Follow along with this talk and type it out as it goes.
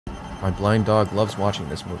My blind dog loves watching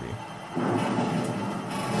this movie.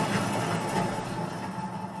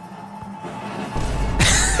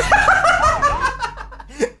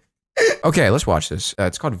 Okay, let's watch this.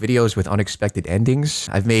 It's called Videos with Unexpected Endings.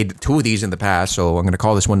 I've made 2 of these in the past, so I'm gonna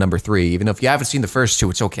call this one number 3. Even if you haven't seen the first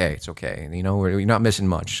 2, it's okay. It's okay. You know, you're not missing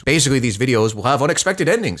much. Basically, these videos will have unexpected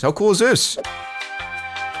endings. How cool is this?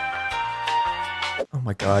 Oh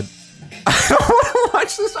my god. I don't want to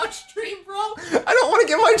watch this on stream, bro. I don't want to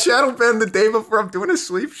get my channel banned the day before I'm doing a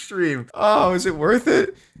sleep stream. Oh, is it worth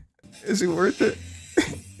it? Is it worth it?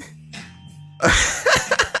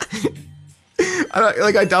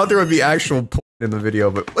 I doubt there would be actual porn in the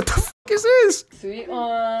video, but what the fuck is this? Sweet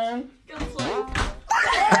one.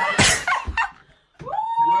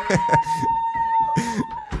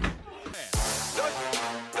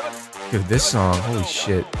 Dude, this song, holy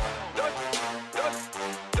shit.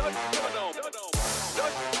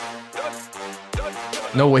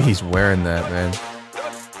 No way he's wearing that, man.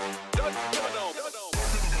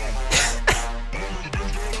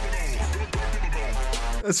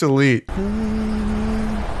 That's elite.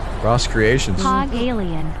 Ross Creations. Hog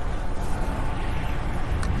Alien.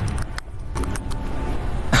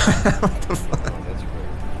 What the fuck?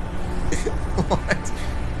 What?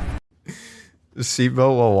 The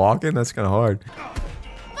seatbelt while walking? That's kind of hard.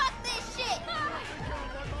 Fuck this shit!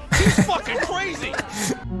 He's fucking crazy!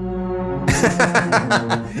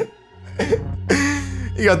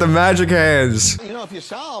 You got the magic hands. You know, if you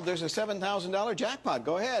solve, there's a $7,000 jackpot.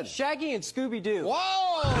 Go ahead. Shaggy and Scooby-Doo.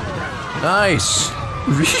 Whoa! Nice.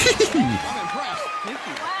 I'm impressed. Thank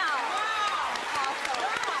you.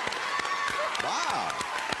 Wow.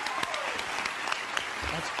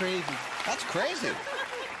 That's crazy. That's crazy.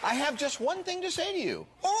 I have just one thing to say to you.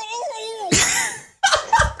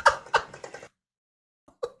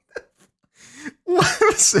 What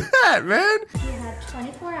was that, man? You have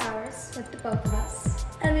 24 hours with the both of us.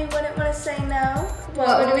 And we wouldn't want to say no.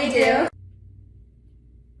 What would we do?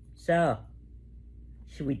 So,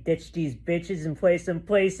 should we ditch these bitches and play some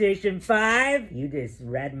PlayStation 5? You just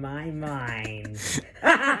read my mind.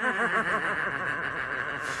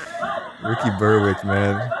 Ricky Berwick,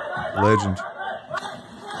 man. Legend.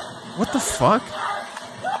 What the fuck?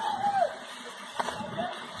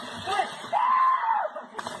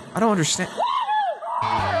 I don't understand.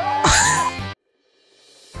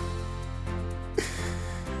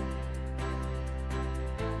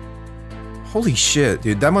 Holy shit,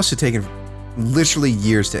 dude. That must have taken literally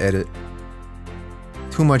years to edit.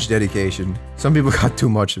 Too much dedication. Some people got too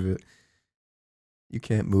much of it. You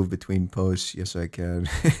can't move between posts. Yes, I can.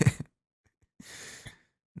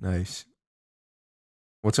 Nice.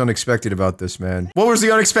 What's unexpected about this, man? What was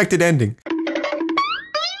the unexpected ending?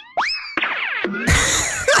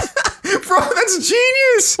 Bro, that's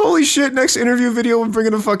genius! Holy shit, next interview video, we're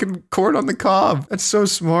bringing a fucking corn on the cob. That's so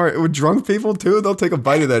smart. With drunk people, too, they'll take a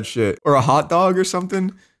bite of that shit. Or a hot dog or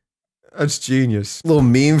something. That's genius. Little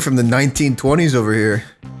meme from the 1920s over here.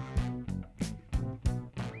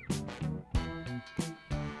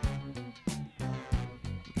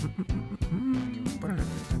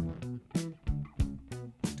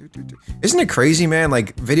 Isn't it crazy, man?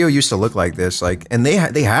 Like, video used to look like this, like, and they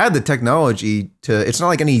had the technology to. It's not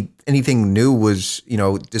like anything new was, you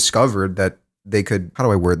know, discovered that they could. How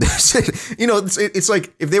do I word this? You know, it's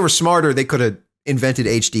like if they were smarter, they could have invented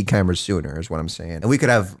HD cameras sooner. Is what I'm saying, and we could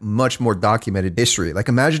have much more documented history. Like,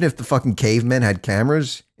 imagine if the fucking cavemen had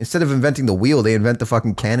cameras instead of inventing the wheel, they invent the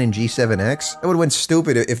fucking Canon G7X. That would have went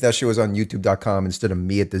stupid if that shit was on YouTube.com instead of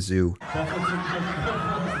me at the zoo.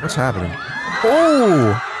 What's happening?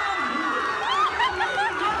 Oh.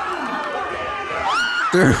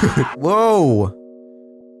 Dude, whoa!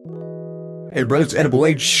 Hey, bro, it's edible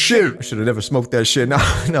ain't shit. I should have never smoked that shit. Now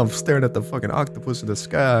I'm staring at the fucking octopus in the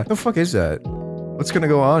sky. The fuck is that? What's gonna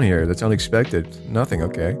go on here? That's unexpected. Nothing.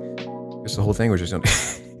 Okay. Guess the whole thing was just.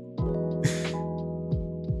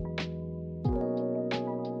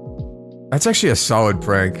 That's actually a solid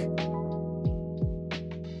prank.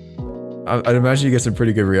 I'd imagine you get some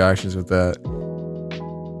pretty good reactions with that.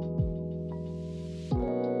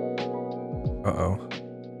 Uh-oh.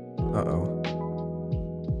 Uh-oh.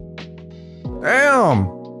 Damn!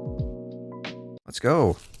 Let's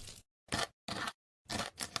go.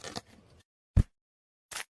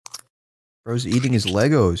 Bro's eating his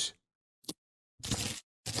Legos.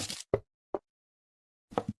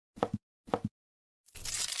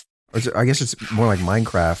 Or is it, I guess it's more like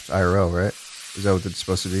Minecraft IRL, right? Is that what it's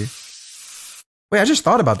supposed to be? Wait, I just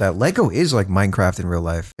thought about that. Lego is like Minecraft in real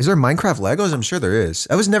life. Is there Minecraft Legos? I'm sure there is.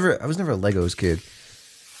 I was never a Legos kid.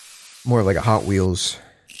 More like a Hot Wheels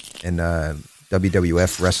and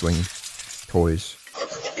WWF wrestling toys.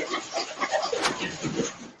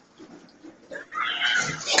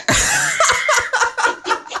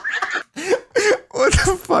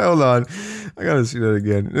 by. Hold on. I gotta see that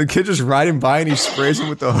again. The kid just riding by and he sprays him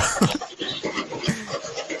with the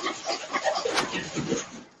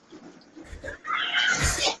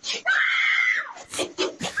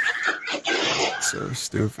So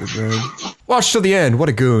stupid, man. Watch till the end. What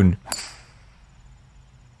a goon.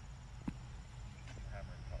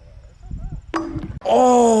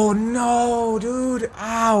 Oh no, dude.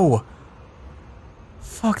 Ow.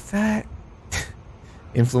 Fuck that.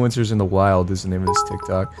 Influencers in the Wild is the name of this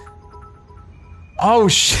TikTok. Oh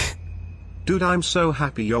shit. Dude, I'm so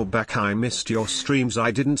happy you're back. I missed your streams.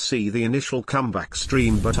 I didn't see the initial comeback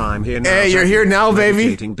stream, but I'm here now. Hey, you're here now, baby.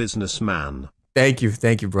 Meditating businessman. Thank you,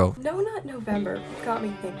 bro. No Nut November got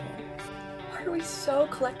me thinking. Why are we so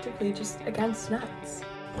collectively just against nuts?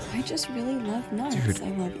 I just really love nuts. Dude.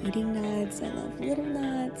 I love eating nuts. I love little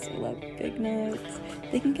nuts. I love big nuts.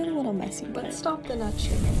 They can get a little messy, But stop the nut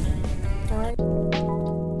shaming, alright?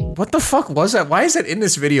 What the fuck was that? Why is that in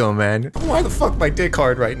this video, man? Why the fuck my dick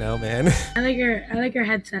hard right now, man? I like your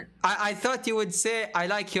headset. I thought you would say I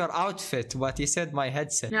like your outfit, but you said my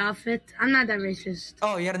headset. Your outfit. I'm not that racist.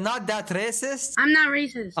 Oh, you're not that racist? I'm not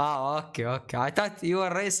racist. Oh, okay. I thought you were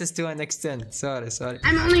racist to an extent. Sorry.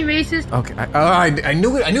 I'm only racist. Okay, I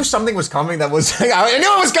knew it. I knew something was coming. That was. I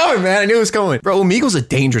knew it was coming, man. I knew it was coming. Bro, Omegle's a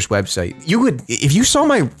dangerous website. You would, if you saw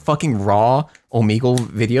my fucking raw Omegle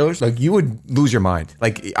videos, like you would lose your mind.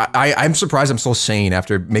 Like I'm surprised I'm still sane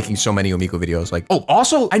after making so many Omegle videos. Like, oh,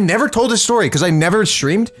 also, I never told this story because I never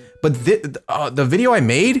streamed. But the video I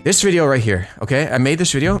made, this video right here, okay? I made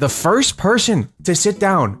this video. The first person to sit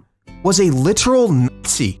down was a literal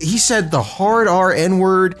Nazi. He said the hard R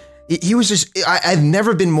N-word. He was just, I've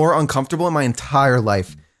never been more uncomfortable in my entire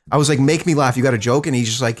life. I was like, make me laugh, you got a joke? And he's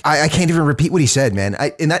just like, I can't even repeat what he said, man.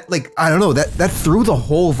 And that, like, I don't know, that threw the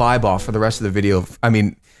whole vibe off for the rest of the video. I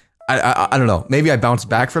mean, I don't know, maybe I bounced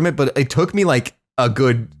back from it, but it took me like a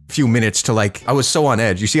good few minutes to like, I was so on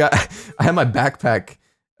edge. You see, I had my backpack.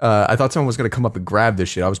 I thought someone was gonna come up and grab this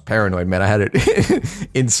shit. I was paranoid, man. I had it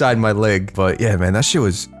inside my leg. But yeah, man, that shit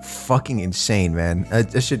was fucking insane, man.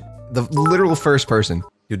 That shit, the literal first person.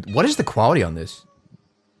 Dude, what is the quality on this?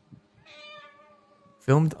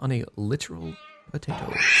 Filmed on a literal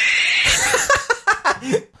potato.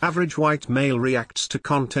 Average white male reacts to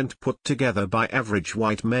content put together by average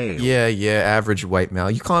white male. Yeah, average white male.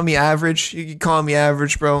 You calling me average? You calling me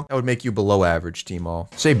average, bro? That would make you below average, T-Mall.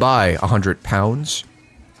 Say bye, 100 pounds.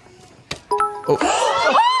 Oh.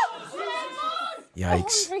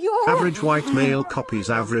 Yikes. Average white male copies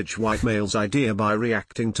average white male's idea by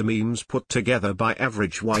reacting to memes put together by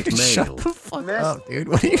average white male. Shut the fuck up, dude.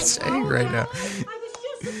 What are you saying right now?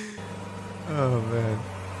 Oh, man.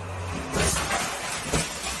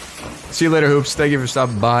 See you later, Hoops. Thank you for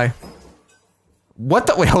stopping by. What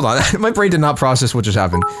the- wait, hold on. My brain did not process what just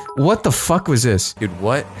happened. What the fuck was this? Dude,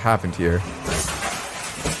 what happened here?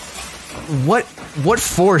 What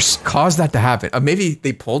force caused that to happen? Maybe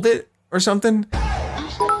they pulled it or something?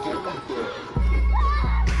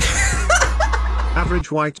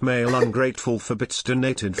 Average white male ungrateful for bits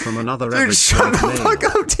donated from another Dude, average shut white the male. fuck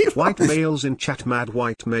up, T-Mall. White males in chat. Mad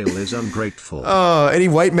white male is ungrateful. Any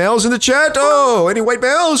white males in the chat? Oh, any white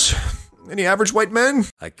males? Any average white men?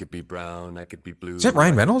 I could be brown, I could be blue. Is that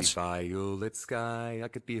Ryan Reynolds? I could be violet sky, I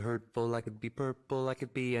could be hurtful, I could be purple, I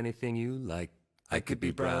could be anything you like. I could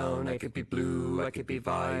be brown, I could be blue, I could be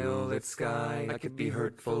violet sky, I could be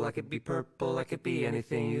hurtful, I could be purple, I could be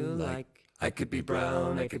anything you like. I could be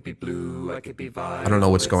brown, I could be blue, I could be violet. I don't know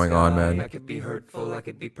what's going on, man. I could be hurtful, I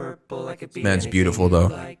could be purple, I could be Man's anything beautiful, you though.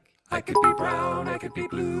 like. I could be brown, I could be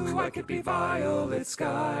blue, I could be violet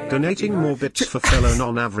sky. Donating more bits for fellow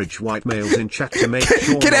non-average white males in chat to make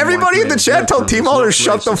sure. Can everybody in the chat tell T-Mall to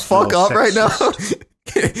shut the fuck up right now?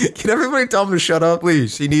 Can everybody tell him to shut up,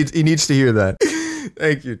 please? He needs to hear that.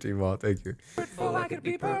 Thank you, T-Mall. Thank you.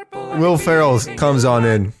 Will Ferrell comes on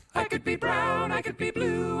in. I could be brown, I could be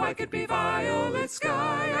blue, I could be violet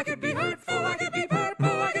sky, I could be hurtful, I could be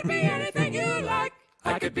purple, I could be anything you like.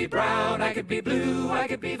 I could be brown, I could be blue, I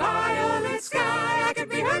could be violet sky, I could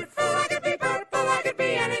be hurtful, I could be purple, I could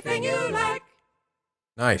be anything you like.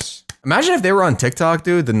 Nice. Imagine if they were on TikTok,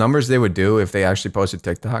 dude, the numbers they would do if they actually posted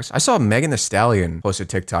TikToks. I saw Megan Thee Stallion post a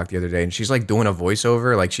TikTok the other day, and she's like doing a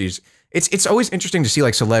voiceover. Like it's always interesting to see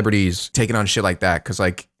like celebrities taking on shit like that, because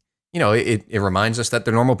like, you know, it reminds us that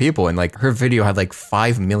they're normal people. And like her video had like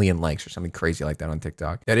 5 million likes or something crazy like that on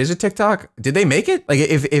TikTok. That is a TikTok? Did they make it? Like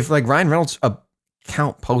if like Ryan Reynolds'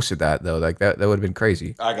 account posted that though, like that would have been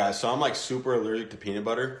crazy. Alright guys, so I'm like super allergic to peanut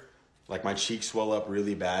butter. Like my cheeks swell up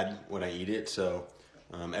really bad when I eat it. So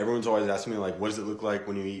everyone's always asking me like, what does it look like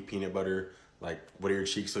when you eat peanut butter? Like, what do your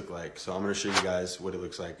cheeks look like? So I'm gonna show you guys what it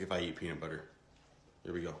looks like if I eat peanut butter.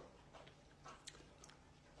 Here we go.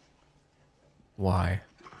 Why?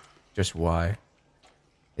 Just why?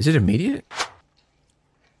 Is it immediate?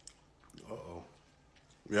 Uh-oh.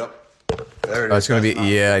 Yep. There it Oh, is. it's gonna be.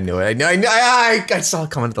 Yeah, I knew it. I saw it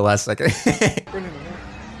coming at the last second.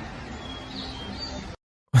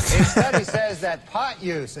 A study says that pot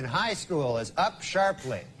use in high school is up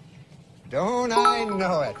sharply. Don't I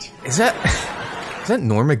know it? Is that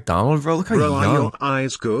Norm Macdonald, bro? Look how Bro, are young. your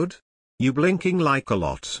eyes good? You blinking like a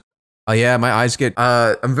lot. Oh yeah, my eyes get.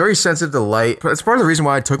 I'm very sensitive to light. It's part of the reason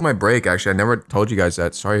why I took my break. Actually, I never told you guys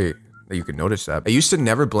that. Sorry that you could notice that. I used to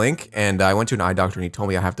never blink, and I went to an eye doctor, and he told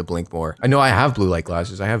me I have to blink more. I know I have blue light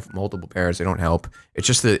glasses. I have multiple pairs. They don't help. It's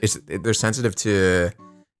just that they're sensitive to,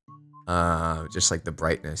 just like the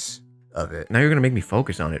brightness of it. Now you're gonna make me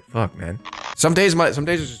focus on it. Fuck, man. Some days are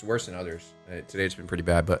just worse than others. Today it's been pretty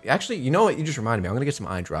bad, but actually, you know what? You just reminded me. I'm gonna get some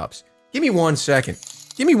eye drops. Give me 1 second.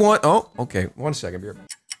 Give me one. Oh, okay. 1 second. Beer.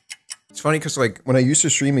 It's funny because like when I used to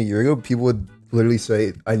stream a year ago, people would literally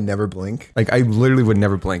say I never blink. Like I literally would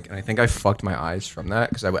never blink, and I think I fucked my eyes from that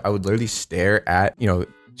because I would literally stare at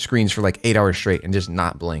screens for like 8 hours straight and just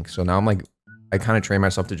not blink. So now I'm like, I kind of train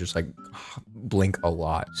myself to just like blink a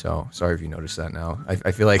lot. So sorry if you noticed that now.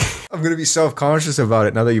 I feel like I'm gonna be self-conscious about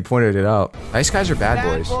it now that you pointed it out. Nice guys are bad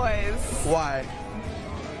boys. Why?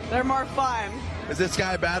 They're more fun. Is this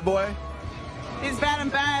guy a bad boy? He's bad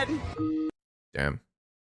and bad. Damn.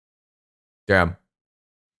 Damn.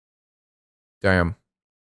 Damn.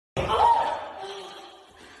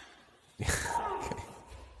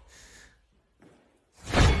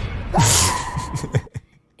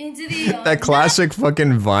 Into the That classic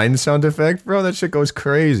fucking Vine sound effect, bro. That shit goes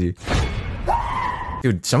crazy.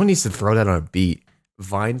 Dude, someone needs to throw that on a beat.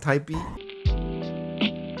 Vine type beat.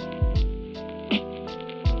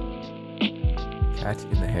 Cats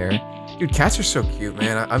in the hair. Dude, cats are so cute,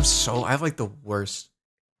 man. I have like the worst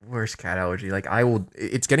cat allergy. Like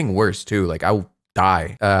it's getting worse too. Like I will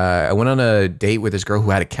die. I went on a date with this girl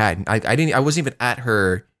who had a cat. And I wasn't even at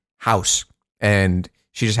her house, and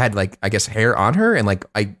she just had like, I guess, hair on her, and like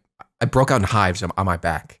I broke out in hives on my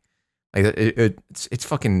back. Like it's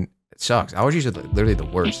fucking, it sucks. Allergies are literally the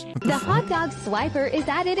worst. The hot dog swiper is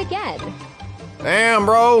at it again. Damn,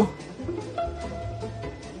 bro.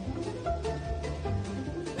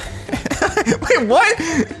 Wait, what?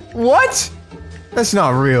 What? That's not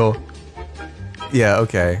real. Yeah,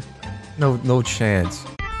 okay. No chance.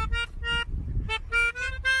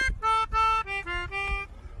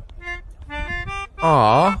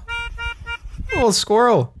 Aw. Little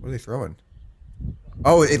squirrel. What are they throwing?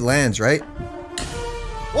 Oh, it lands, right?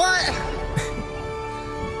 What?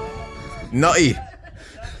 Nutty.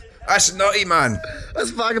 That's nutty, man.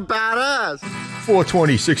 That's fucking badass.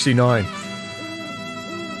 420.69.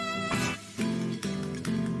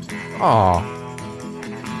 Aw.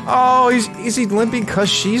 Oh, is he limping cause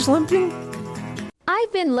she's limping?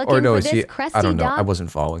 I've been looking for this crusty I don't know. dog I wasn't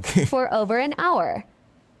following. for over an hour.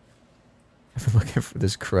 I've been looking for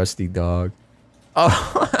this crusty dog.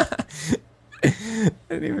 Oh. I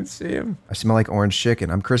didn't even see him. I smell like orange chicken.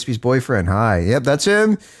 I'm Crispy's boyfriend. Hi. Yep, that's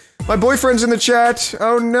him. My boyfriend's in the chat.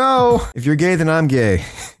 Oh no. If you're gay, then I'm gay.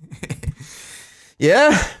 Yeah?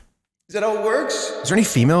 Is that how it works? Is there any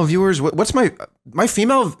female viewers? What's my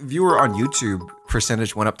female viewer on YouTube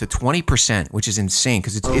percentage went up to 20%, which is insane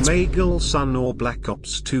because it's Omegle son or Black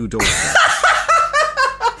Ops 2 daughter.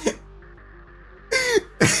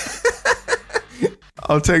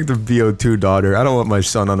 I'll take the BO2 daughter. I don't want my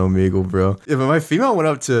son on Omegle, bro. Yeah, but my female went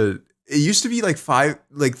up to, it used to be like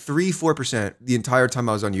 3-4% the entire time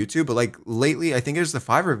I was on YouTube, but like lately, I think it was the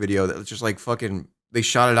Fiverr video that was just like fucking, they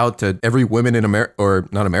shot it out to every woman in America, or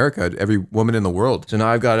not America, every woman in the world. So now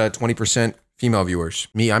I've got 20% female viewers.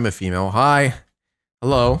 Me, I'm a female. Hi.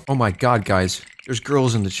 Hello. Oh my God, guys. There's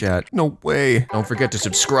girls in the chat. No way. Don't forget to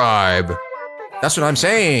subscribe. That's what I'm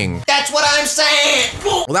saying. That's what I'm saying!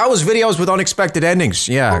 Well, that was videos with unexpected endings.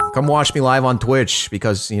 Yeah, come watch me live on Twitch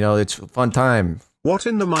because, you know, it's a fun time. What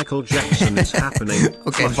in the Michael Jackson is happening?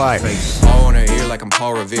 Okay, fine. All on her ear like I'm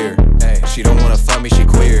Paul Revere. Hey, she don't wanna fuck me, she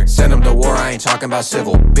queer. Send them to war, I ain't talking about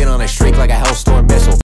civil. Been on a streak like a Hellstorm missile.